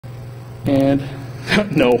And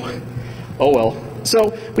no. Oh well. So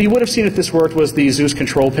what you would have seen if this worked was the Zeus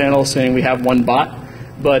control panel saying we have one bot,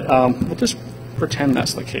 but we'll just pretend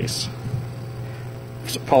that's the case.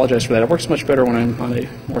 Just apologize for that. It works much better when I'm on a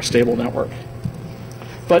more stable network.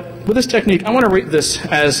 But with this technique, I want to rate this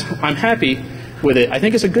as I'm happy with it. I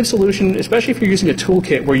think it's a good solution, especially if you're using a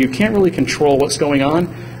toolkit where you can't really control what's going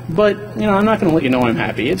on. But I'm not going to let you know I'm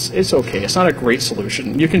happy. It's okay. It's not a great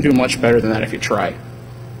solution. You can do much better than that if you try.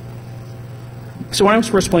 So when I was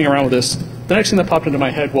first playing around with this, the next thing that popped into my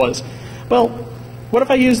head was, well, what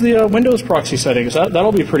if I use the Windows proxy settings?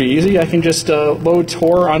 That'll be pretty easy. I can just load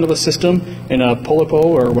Tor onto the system in a Polipo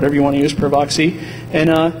or whatever you want to use per voxy, and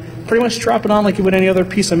pretty much drop it on like you would any other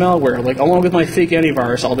piece of malware. Like along with my fake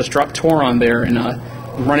antivirus, I'll just drop Tor on there and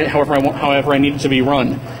run it however I need it to be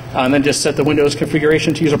run. And then just set the Windows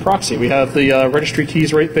configuration to use a proxy. We have the registry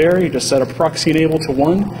keys right there. You just set a proxy enable to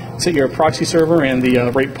 1, set your proxy server and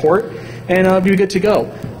the right port, and be good to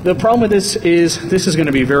go. The problem with this is going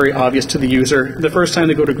to be very obvious to the user. The first time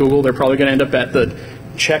they go to Google, they're probably going to end up at the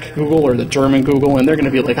Czech Google or the German Google, and they're going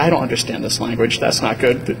to be like, I don't understand this language. That's not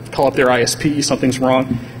good. Call up their ISP. Something's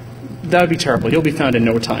wrong. That would be terrible. You'll be found in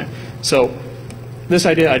no time. So this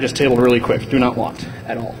idea I just tabled really quick. Do not want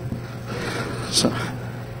at all.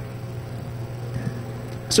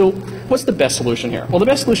 So what's the best solution here? Well, the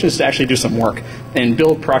best solution is to actually do some work and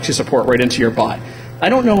build proxy support right into your bot. I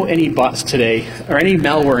don't know any bots today, or any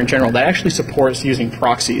malware in general, that actually supports using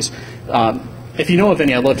proxies. If you know of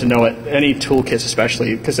any, I'd love to know it, any toolkits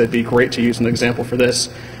especially, because it'd be great to use an example for this.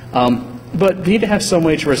 But you need to have some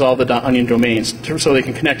way to resolve the .onion domains so they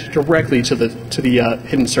can connect directly to the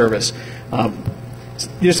hidden service.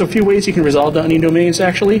 There's a few ways you can resolve the onion domains,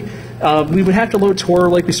 actually. We would have to load Tor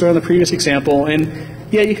like we saw in the previous example, and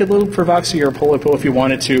yeah, you could load per voxy or Polipo if you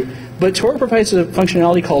wanted to, but Tor provides a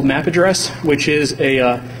functionality called map address, which is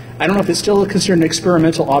I don't know if it's still considered an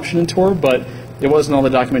experimental option in Tor, but it was in all the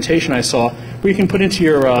documentation I saw, where you can put into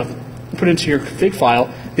your config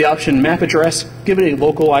file the option map address, give it a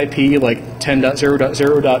local IP like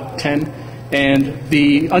 10.0.0.10, and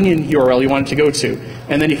the onion URL you want it to go to.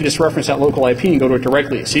 And then you can just reference that local IP and go to it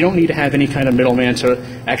directly. So you don't need to have any kind of middleman to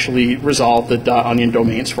actually resolve the .onion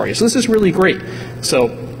domains for you. So this is really great. So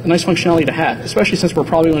a nice functionality to have, especially since we're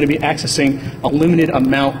probably going to be accessing a limited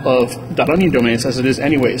amount of .onion domains as it is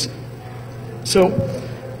anyways. So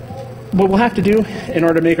what we'll have to do in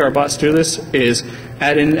order to make our bots do this is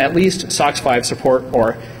add in at least SOX 5 support,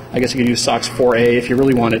 or I guess you could use SOX 4A if you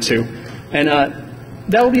really wanted to. And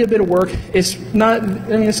that will be a bit of work. It's not,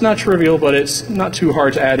 it's not trivial, but it's not too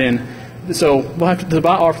hard to add in. So we'll have to, the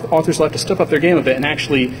bot authors will have to step up their game a bit and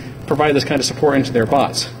actually provide this kind of support into their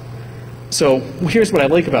bots. So here's what I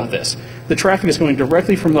like about this. The traffic is going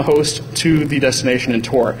directly from the host to the destination in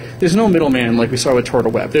Tor. There's no middleman like we saw with Tor to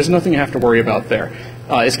Web. There's nothing you have to worry about there.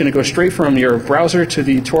 It's going to go straight from your browser to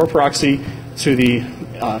the Tor proxy, to the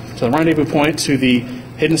rendezvous point, to the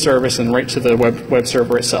hidden service, and right to the web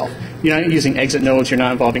server itself. You're not using exit nodes. You're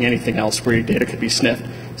not involving anything else where your data could be sniffed.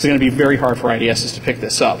 It's going to be very hard for IDSs to pick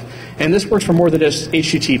this up. And this works for more than just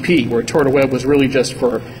HTTP, where Tor to Web was really just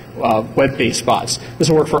for web-based bots. This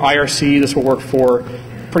will work for IRC. This will work for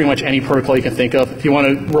pretty much any protocol you can think of. If you want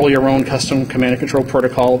to roll your own custom command and control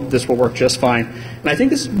protocol, this will work just fine. And I think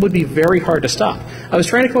this would be very hard to stop. I was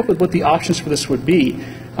trying to come up with what the options for this would be,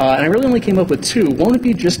 and I really only came up with two. One would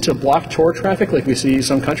be just to block Tor traffic like we see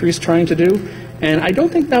some countries trying to do, and I don't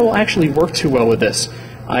think that will actually work too well with this.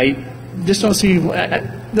 I just don't see,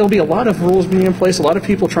 there'll be a lot of rules being in place, a lot of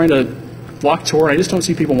people trying to block Tor, and I just don't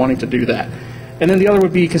see people wanting to do that. And then the other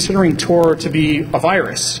would be considering Tor to be a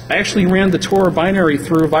virus. I actually ran the Tor binary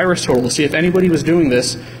through VirusTotal to see if anybody was doing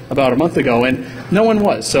this about a month ago, and no one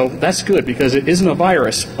was. So that's good because it isn't a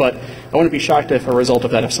virus, but I wouldn't be shocked if a result of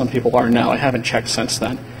that if some people are now. I haven't checked since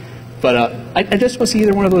then. But I just don't see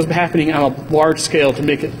either one of those happening on a large scale to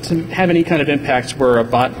make it to have any kind of impact where a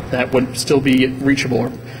bot that would still be reachable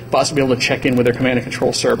or bots would be able to check in with their command and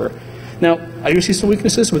control server. Now, I do see some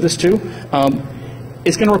weaknesses with this too.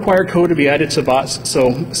 It's going to require code to be added to bots.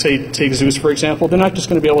 So say take Zeus, for example. They're not just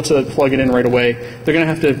going to be able to plug it in right away. They're going to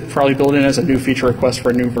have to probably build it in as a new feature request for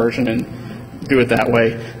a new version and do it that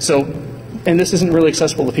way. So, and this isn't really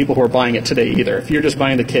accessible to people who are buying it today either. If you're just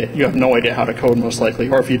buying the kit, you have no idea how to code most likely.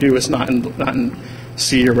 Or if you do, it's not in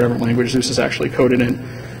C or whatever language Zeus is actually coded in.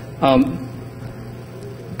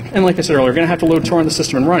 And like I said earlier, we're going to have to load Tor on the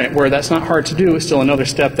system and run it. Where that's not hard to do, it's still another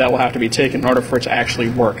step that will have to be taken in order for it to actually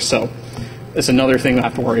work. So it's another thing to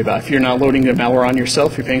have to worry about. If you're not loading the malware on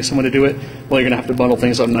yourself, you're paying someone to do it, well, you're going to have to bundle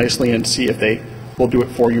things up nicely and see if they will do it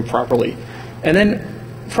for you properly. And then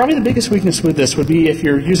Probably the biggest weakness with this would be if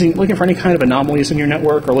you're looking for any kind of anomalies in your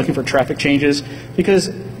network or looking for traffic changes, because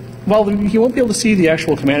while you won't be able to see the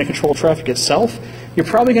actual command and control traffic itself, you're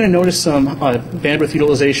probably going to notice some bandwidth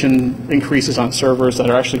utilization increases on servers that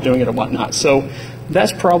are actually doing it and whatnot. So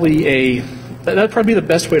that'd probably be the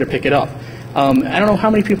best way to pick it up. I don't know how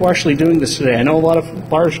many people are actually doing this today. I know a lot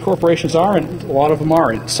of large corporations are, and a lot of them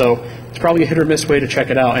aren't. So it's probably a hit or miss way to check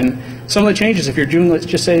it out. And some of the changes, if you're doing, let's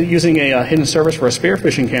just say, using a hidden service for a spear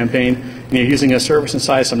phishing campaign, and you're using a service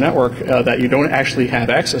inside some network that you don't actually have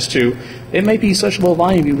access to, it might be such low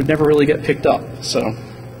volume you would never really get picked up. So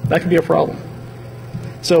that could be a problem.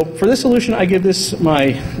 So for this solution, I give this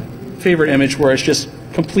my favorite image, where it's just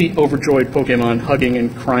complete overjoyed Pokemon hugging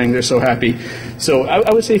and crying. They're so happy. So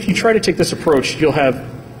I would say if you try to take this approach, you'll have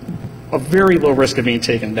a very low risk of being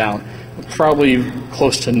taken down. Probably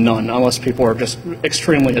close to none, unless people are just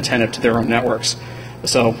extremely attentive to their own networks.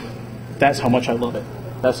 So that's how much I love it.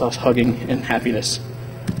 That's us hugging and happiness.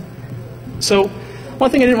 So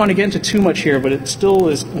one thing I didn't want to get into too much here, but it still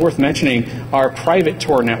is worth mentioning, are private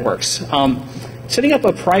Tor networks. Setting up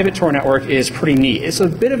a private Tor network is pretty neat. It's a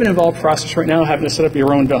bit of an involved process right now, having to set up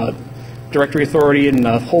your own directory authority and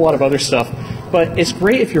a whole lot of other stuff. But it's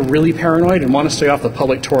great if you're really paranoid and want to stay off the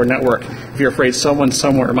public Tor network, if you're afraid someone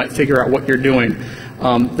somewhere might figure out what you're doing.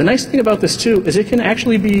 The nice thing about this, too, is it can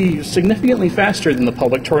actually be significantly faster than the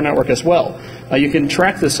public Tor network as well. You can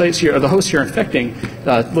track the sites or the hosts you're infecting,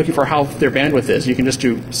 looking for how their bandwidth is. You can just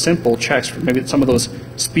do simple checks for maybe some of those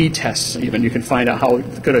speed tests even. You can find out how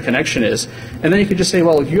good a connection is. And then you can just say,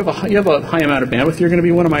 well, if you have a high amount of bandwidth, you're going to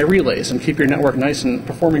be one of my relays, and keep your network nice and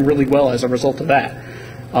performing really well as a result of that.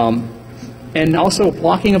 And also,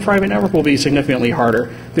 blocking a private network will be significantly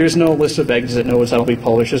harder. There's no list of exit nodes that will be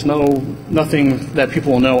published. There's nothing that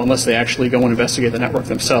people will know unless they actually go and investigate the network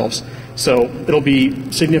themselves. So it'll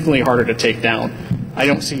be significantly harder to take down. I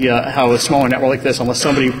don't see how a smaller network like this, unless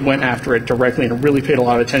somebody went after it directly and really paid a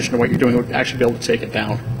lot of attention to what you're doing, would actually be able to take it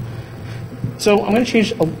down. So I'm going to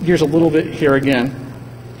change gears a little bit here again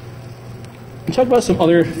and talk about some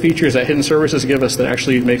other features that hidden services give us that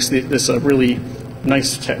actually makes this a really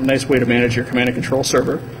nice way to manage your command and control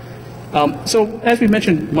server. So as we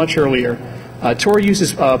mentioned much earlier, Tor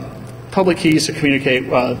uses public keys to communicate,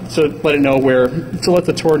 to let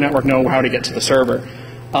the Tor network know how to get to the server.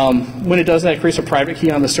 When it does that, it creates a private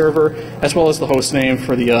key on the server, as well as the host name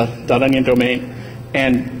for the .onion domain,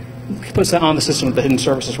 and puts that on the system that the hidden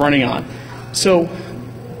service is running on. So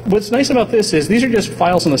what's nice about this is these are just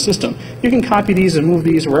files in the system. You can copy these and move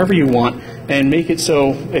these wherever you want and make it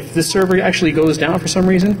so if this server actually goes down for some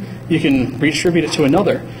reason, you can redistribute it to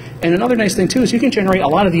another. And another nice thing too is you can generate a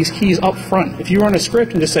lot of these keys up front. If you run a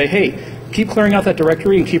script and just say, hey, keep clearing out that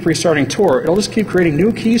directory and keep restarting Tor, it'll just keep creating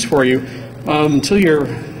new keys for you until you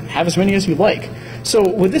have as many as you like. So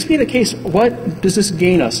would this be the case, what does this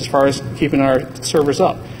gain us as far as keeping our servers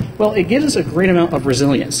up? Well, it gives us a great amount of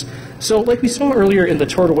resilience. So like we saw earlier in the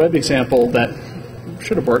Tor to web example that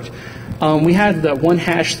should have worked, we had that one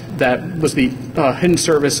hash that was the hidden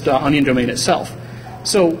service onion domain itself.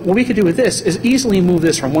 So what we could do with this is easily move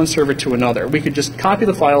this from one server to another. We could just copy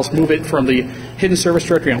the files, move it from the hidden service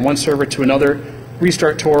directory on one server to another,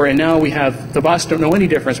 restart Tor, and now we have, the bots don't know any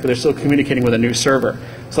difference, but they're still communicating with a new server.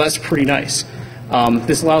 So that's pretty nice.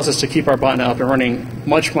 This allows us to keep our botnet up and running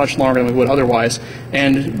much, much longer than we would otherwise.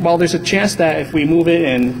 And while there's a chance that if we move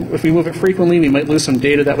it frequently, we might lose some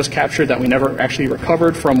data that was captured that we never actually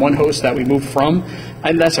recovered from one host that we moved from,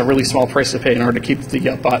 and that's a really small price to pay in order to keep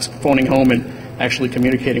the bots phoning home and actually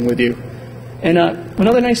communicating with you. And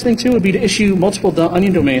another nice thing too would be to issue multiple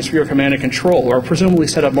onion domains for your command and control, or presumably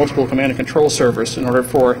set up multiple command and control servers in order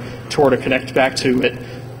for Tor to connect back to it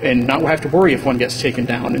and not have to worry if one gets taken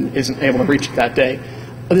down and isn't able to reach it that day.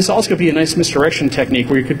 But this also could be a nice misdirection technique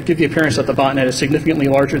where you could give the appearance that the botnet is significantly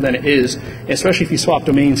larger than it is, especially if you swap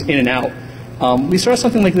domains in and out. We saw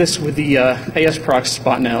something like this with the ASProx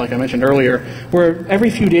botnet, like I mentioned earlier, where every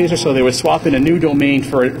few days or so they would swap in a new domain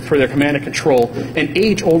for their command and control and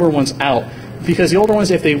age older ones out. Because the older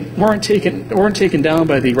ones, if they weren't taken down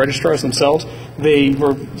by the registrars themselves,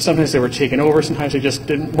 sometimes they were taken over. Sometimes they just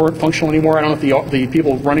weren't functional anymore. I don't know if the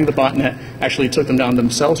people running the botnet actually took them down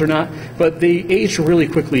themselves or not, but they aged really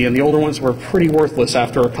quickly, and the older ones were pretty worthless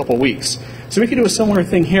after a couple weeks. So we could do a similar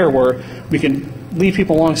thing here, where we can lead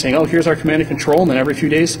people along saying, oh, here's our command and control, and then every few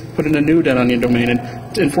days put in a new onion domain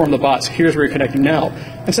and inform the bots, here's where you're connecting now.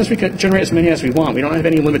 And since we can generate as many as we want, we don't have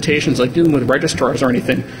any limitations like dealing with registrars or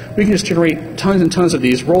anything. We can just generate tons and tons of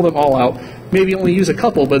these, roll them all out, maybe only use a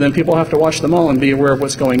couple, but then people have to watch them all and be aware of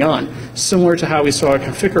what's going on. Similar to how we saw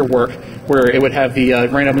Configure work, where it would have the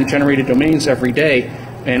randomly generated domains every day,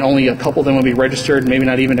 and only a couple of them will be registered, maybe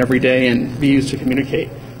not even every day, and be used to communicate.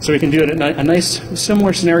 So we can do a nice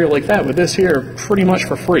similar scenario like that with this here pretty much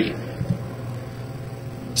for free.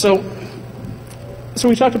 So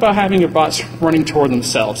we talked about having your bots running Tor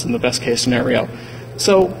themselves in the best case scenario.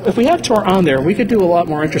 So if we have Tor on there, we could do a lot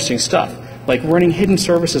more interesting stuff, like running hidden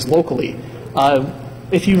services locally.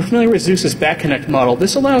 If you're familiar with Zeus's back connect model,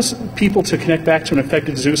 this allows people to connect back to an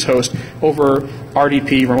affected Zeus host over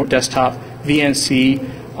RDP, remote desktop, VNC.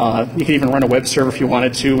 You can even run a web server if you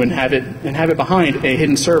wanted to, and have it behind a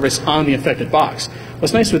hidden service on the infected box.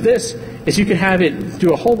 What's nice with this is you can have it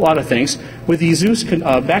do a whole lot of things. With the Zeus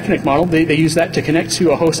back connect model, they use that to connect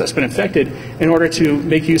to a host that's been infected in order to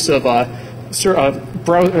make use of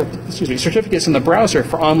certificates in the browser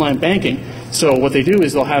for online banking. So what they do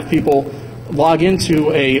is they'll have people log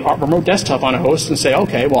into a remote desktop on a host and say,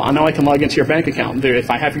 okay, well, now I can log into your bank account. If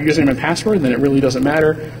I have your username and password, then it really doesn't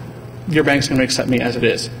matter. Your bank's going to accept me as it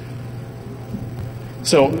is.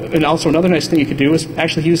 So, and also another nice thing you could do is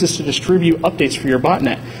actually use this to distribute updates for your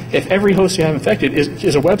botnet. If every host you have infected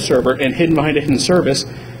is a web server and hidden behind a hidden service,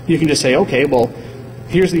 you can just say, okay, well,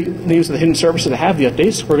 here's the names of the hidden services that have the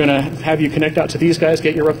updates. We're going to have you connect out to these guys,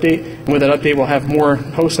 get your update, and with that update, we'll have more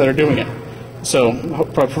hosts that are doing it. So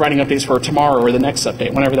providing updates for tomorrow or the next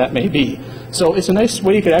update, whenever that may be. So it's a nice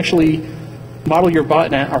way you could actually model your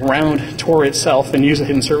botnet around Tor itself and use the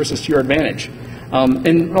hidden services to your advantage.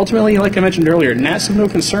 And ultimately, like I mentioned earlier, NAT's of no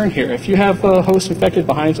concern here. If you have a host infected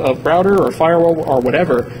behind a router or a firewall or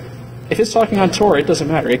whatever, if it's talking on Tor, it doesn't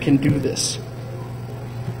matter. It can do this.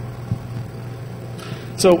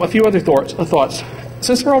 So a few other thoughts.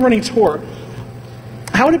 Since we're all running Tor,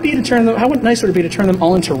 how nice would it be to turn them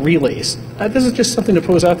all into relays? This is just something to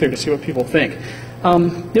pose out there to see what people think.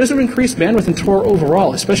 This would increase bandwidth in Tor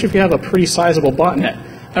overall, especially if you have a pretty sizable botnet.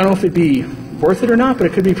 I don't know if it'd be worth it or not, but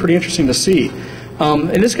it could be pretty interesting to see.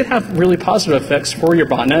 And this could have really positive effects for your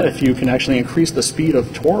botnet if you can actually increase the speed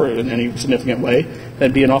of Tor in any significant way.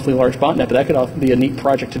 That'd be an awfully large botnet, but that could be a neat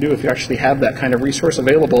project to do if you actually have that kind of resource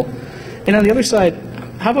available. And on the other side,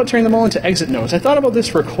 how about turning them all into exit nodes? I thought about this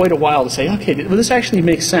for quite a while to say, okay, well, this actually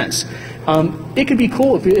makes sense. It could be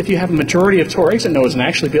cool if you have a majority of Tor exit nodes and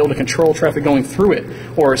actually be able to control traffic going through it,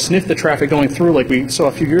 or sniff the traffic going through, like we saw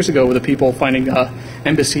a few years ago with the people finding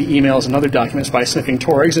embassy emails and other documents by sniffing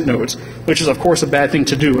Tor exit nodes, which is, of course, a bad thing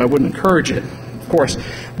to do. I wouldn't encourage it, of course.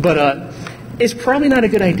 But it's probably not a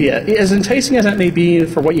good idea. As enticing as that may be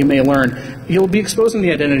for what you may learn, you'll be exposing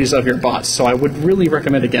the identities of your bots, so I would really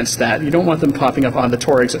recommend against that. You don't want them popping up on the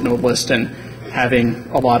Tor exit node list and having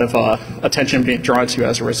a lot of attention being drawn to you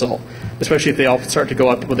as a result, especially if they all start to go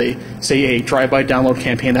up with say a drive-by download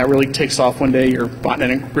campaign that really takes off one day, your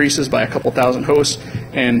botnet increases by a couple thousand hosts,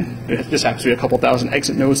 and it just happens to be a couple thousand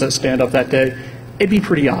exit nodes that stand up that day. It'd be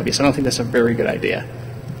pretty obvious. I don't think that's a very good idea.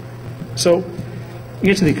 So, we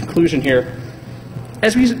get to the conclusion here.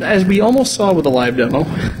 As we almost saw with the live demo,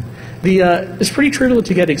 it's pretty trivial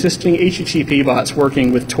to get existing HTTP bots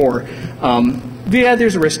working with Tor. Yeah,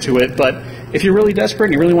 there's a risk to it, but if you're really desperate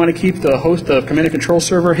and you really want to keep the command and control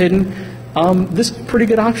server hidden, this is a pretty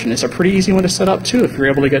good option. It's a pretty easy one to set up too if you're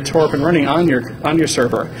able to get Tor up and running on your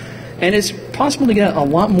server. And it's possible to get a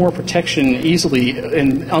lot more protection easily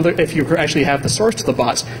if you actually have the source to the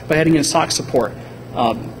bots by adding in SOC support.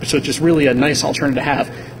 So it's just really a nice alternative to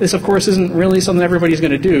have. This, of course, isn't really something everybody's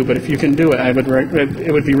going to do, but if you can do it,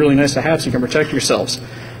 it would be really nice to have so you can protect yourselves.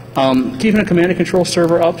 Keeping a command and control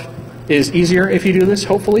server up is easier if you do this,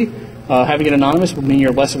 hopefully. Having it anonymous will mean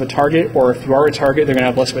you're less of a target, or if you are a target, they're going to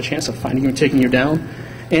have less of a chance of finding you and taking you down.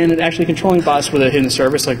 And actually controlling bots with a hidden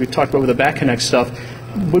service, like we talked about with the back connect stuff,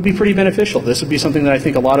 would be pretty beneficial. This would be something that I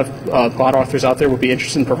think a lot of bot authors out there would be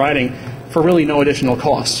interested in providing for really no additional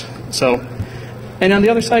cost. And on the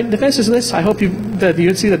other side, defenses of this, I hope that you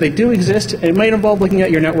would see that they do exist. It might involve looking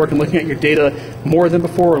at your network and looking at your data more than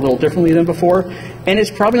before, or a little differently than before. And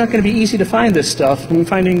it's probably not going to be easy to find this stuff. I mean,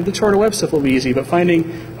 finding the Tor to web stuff will be easy, but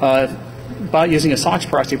finding bot using a SOX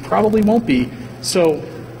proxy probably won't be. So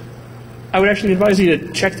I would actually advise you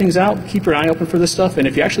to check things out, keep your eye open for this stuff, and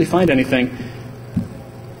if you actually find anything,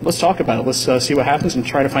 let's talk about it. Let's see what happens and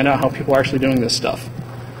try to find out how people are actually doing this stuff.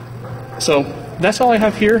 So that's all I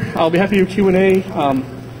have here. I'll be happy to do Q&A. I don't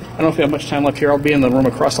know if we have much time left here. I'll be in the room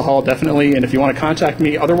across the hall, definitely. And if you want to contact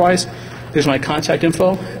me otherwise, there's my contact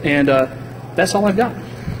info. And that's all I've got.